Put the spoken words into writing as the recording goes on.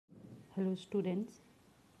Hello students,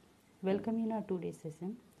 welcome in our today's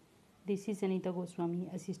session. This is Anita Goswami,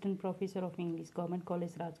 Assistant Professor of English, Government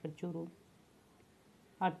College, GCRChuru.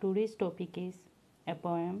 Our today's topic is a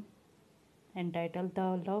poem entitled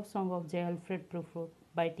The Love Song of Alfred Prufrock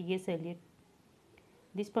by T.S. Eliot.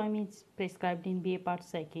 This poem is prescribed in BA Part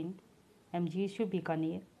 2nd, MGSU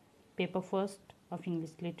Bikaner, Paper 1st of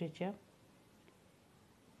English Literature.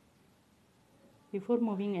 Before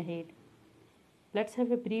moving ahead, let's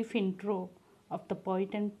have a brief intro of the poet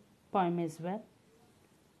and poem as well.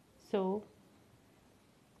 So,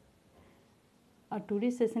 our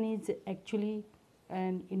today's session is actually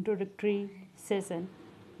an introductory session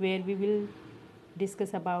where we will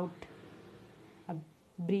discuss about a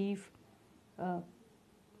brief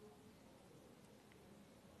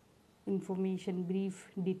information, brief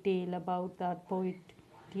detail about the poet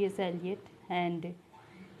T.S. Eliot and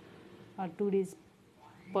our today's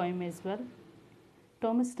poem as well.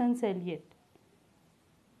 Thomas Stance Eliot,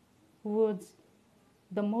 who was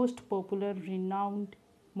the most popular, renowned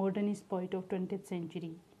modernist poet of 20th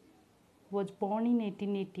century, was born in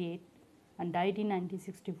 1888 and died in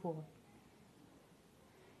 1964.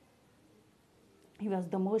 He was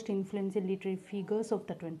the most influential literary figures of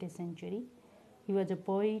the 20th century. He was a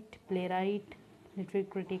poet, playwright, literary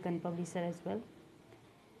critic and publisher as well.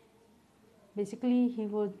 Basically, he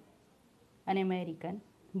was an American.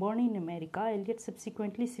 Born in America, Eliot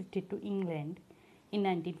subsequently shifted to England in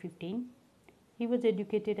 1915. He was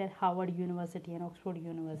educated at Harvard University and Oxford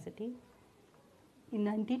University. In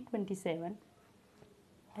 1927,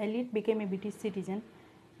 Eliot became a British citizen,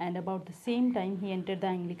 and about the same time he entered the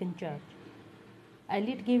Anglican Church.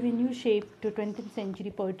 Eliot gave a new shape to 20th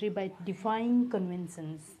century poetry by defying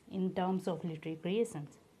conventions in terms of literary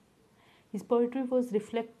creations. His poetry was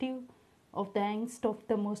reflective of the angst of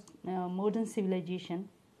the modern civilization.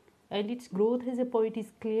 Eliot's growth as a poet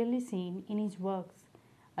is clearly seen in his works,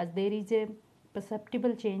 as there is a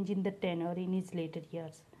perceptible change in the tenor in his later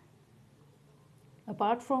years.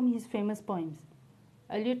 Apart from his famous poems,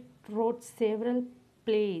 Eliot wrote several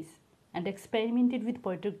plays and experimented with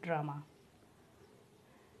poetic drama.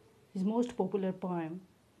 His most popular poem,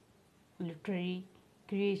 literary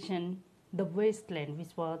creation, The Wasteland,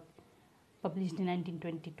 which was published in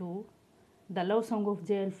 1922, The Love Song of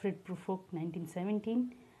Alfred Prufrock,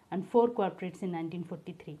 1917, and 4 quartets in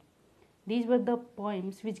 1943. These were the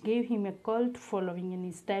poems which gave him a cult following and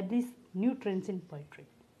established new trends in poetry.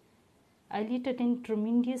 Eliot attained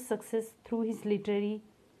tremendous success through his literary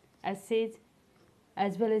essays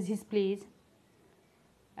as well as his plays.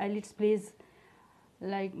 Eliot's plays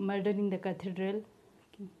like Murder in the Cathedral,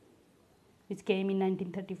 which came in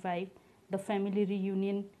 1935, The Family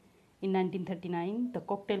Reunion in 1939, The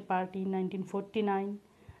Cocktail Party in 1949,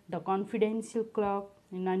 The Confidential Clerk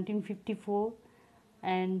in 1954,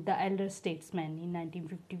 and The Elder Statesman in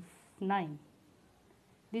 1959.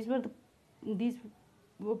 These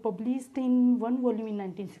were published in one volume in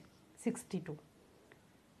 1962.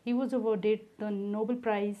 He was awarded the Nobel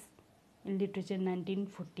Prize in Literature in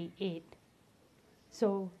 1948.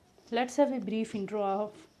 So, let's have a brief intro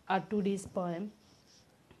of our today's poem.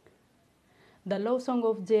 The Love Song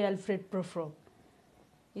of Alfred Prufrock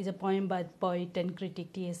is a poem by poet and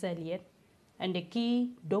critic T.S. Eliot and a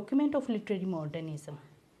key document of literary modernism.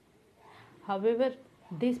 However,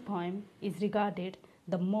 this poem is regarded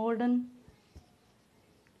the modern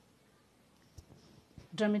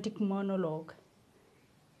dramatic monologue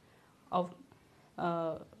of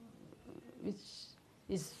which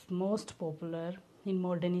is most popular in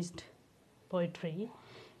modernist poetry.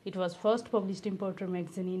 It was first published in Poetry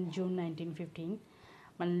magazine in June 1915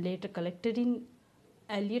 and later collected in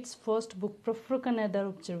Eliot's first book Prufrock and Other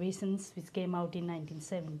Observations, which came out in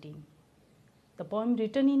 1917. The poem,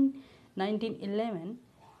 written in 1911,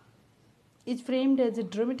 is framed as a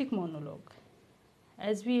dramatic monologue.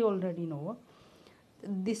 As we already know,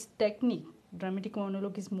 this technique, dramatic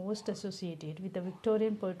monologue, is most associated with the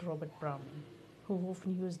Victorian poet Robert Browning, who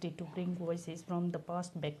often used it to bring voices from the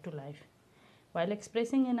past back to life, while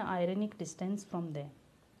expressing an ironic distance from them.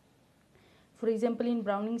 For example, in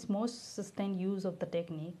Browning's most sustained use of the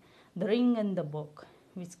technique, The Ring and the Book,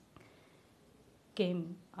 which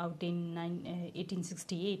came out in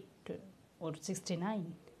 1868 or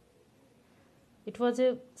 69, it was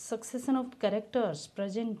a succession of characters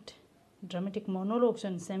present dramatic monologues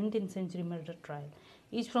on 17th century murder trial,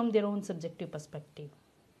 each from their own subjective perspective.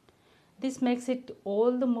 This makes it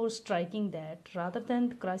all the more striking that, rather than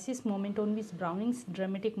the crisis moment on which Browning's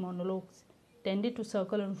dramatic monologues tended to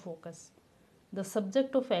circle and focus, the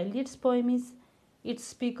subject of Eliot's poem is its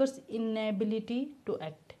speaker's inability to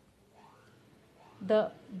act.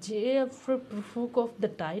 The Alfred Prufrock of the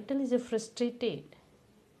title is a frustrated,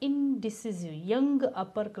 indecisive young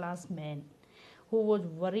upper class man who was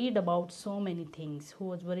worried about so many things, who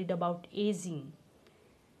was worried about aging.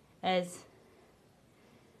 As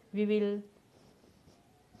we will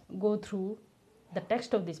go through the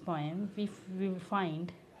text of this poem, we will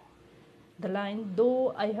find the line,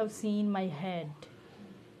 "Though I have seen my head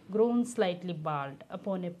grown slightly bald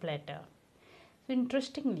upon a platter." So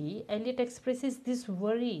interestingly, Eliot expresses this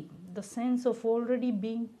worry, the sense of already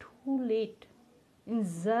being too late, in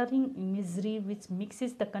jarring imagery which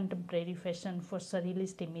mixes the contemporary fashion for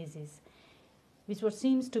surrealist images, which what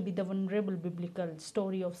seems to be the venerable biblical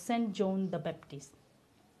story of Saint John the Baptist.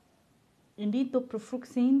 Indeed, though Prufrock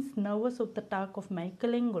seems nervous of the task of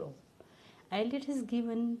Michelangelo, Eliot has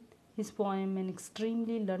given his poem an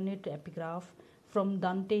extremely learned epigraph from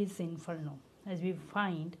Dante's Inferno. As we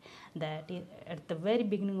find that at the very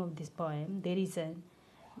beginning of this poem, there is an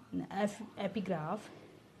epigraph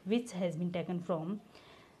which has been taken from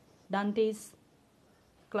Dante's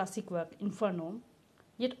classic work Inferno.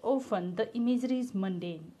 Yet often the imagery is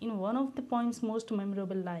mundane. In one of the poem's most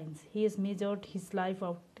memorable lines, he has measured his life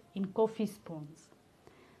out in coffee spoons.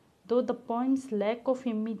 Though the poem's lack of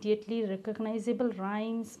immediately recognizable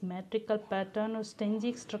rhymes, metrical pattern, or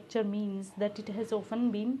stanzic structure means that it has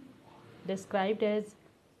often been described as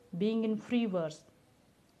being in free verse.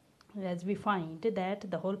 As we find that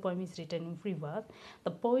the whole poem is written in free verse,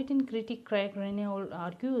 the poet and critic Craig Reynolds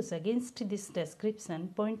argues against this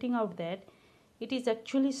description, pointing out that it is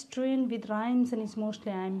actually strewn with rhymes and is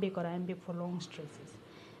mostly iambic or iambic for long stretches.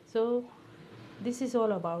 So this is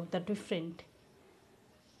all about the different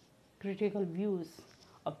critical views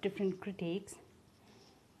of different critics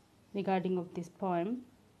regarding of this poem.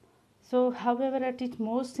 So, however, at its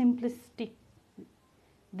most simplistic,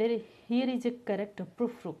 here is a character,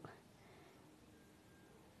 Prufrock.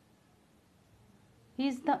 He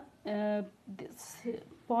is this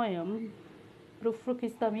poem, Prufrock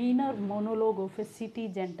is the inner monologue of a city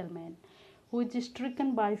gentleman who is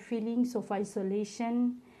stricken by feelings of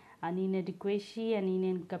isolation and inadequacy and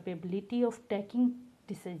incapability of taking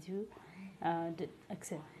decisive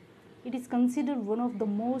action. It is considered one of the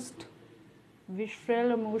most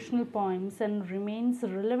visceral emotional poems and remains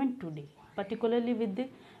relevant today, particularly with the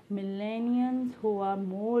millennials who are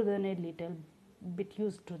more than a little bit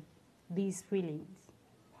used to these feelings.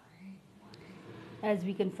 As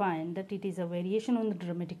we can find that it is a variation on the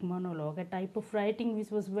dramatic monologue, a type of writing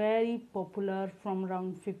which was very popular from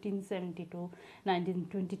around 1570 to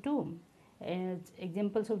 1922. As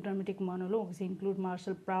examples of dramatic monologues include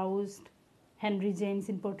Marcel Proust, Henry James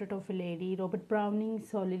in Portrait of a Lady, Robert Browning's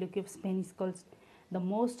Soliloquy of Spanish Girls, the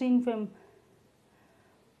most infamous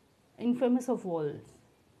of all.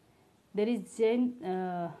 There is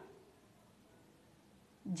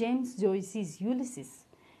James Joyce's Ulysses,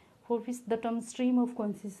 for which the term stream of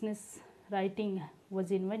consciousness writing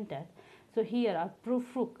was invented. So here our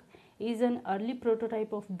Prufrock is an early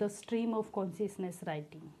prototype of the stream of consciousness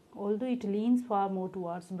writing, although it leans far more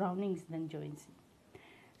towards Browning's than Joyce.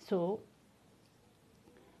 So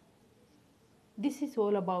this is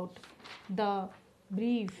all about the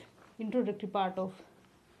brief introductory part of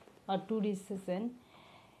our today's session,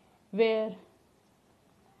 where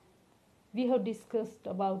we have discussed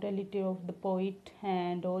about a little of the poet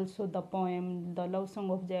and also the poem, the love song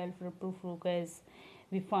of Alfred Prufrock, as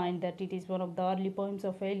we find that it is one of the early poems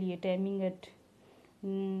of Eliot, aiming at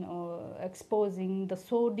exposing the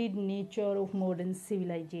sordid nature of modern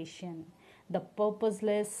civilization, the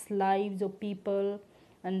purposeless lives of people,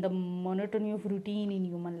 and the monotony of routine in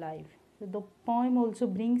human life. So the poem also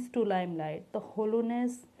brings to limelight the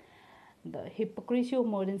hollowness, the hypocrisy of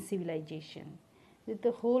modern civilization.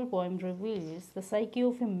 The whole poem reveals the psyche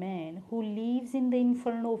of a man who lives in the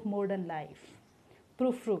inferno of modern life.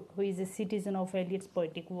 Prufrock, who is a citizen of Eliot's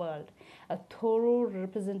poetic world, a thorough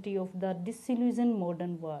representative of the disillusioned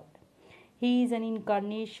modern world. He is an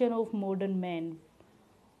incarnation of modern man,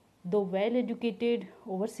 though well educated,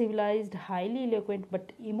 over civilized, highly eloquent,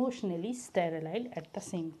 but emotionally sterile at the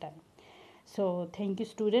same time. So thank you,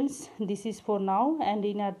 students. This is for now, and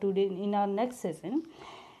in our next session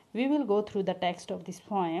we will go through the text of this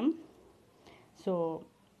poem. So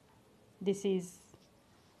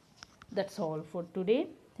that's all for today.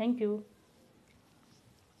 Thank you.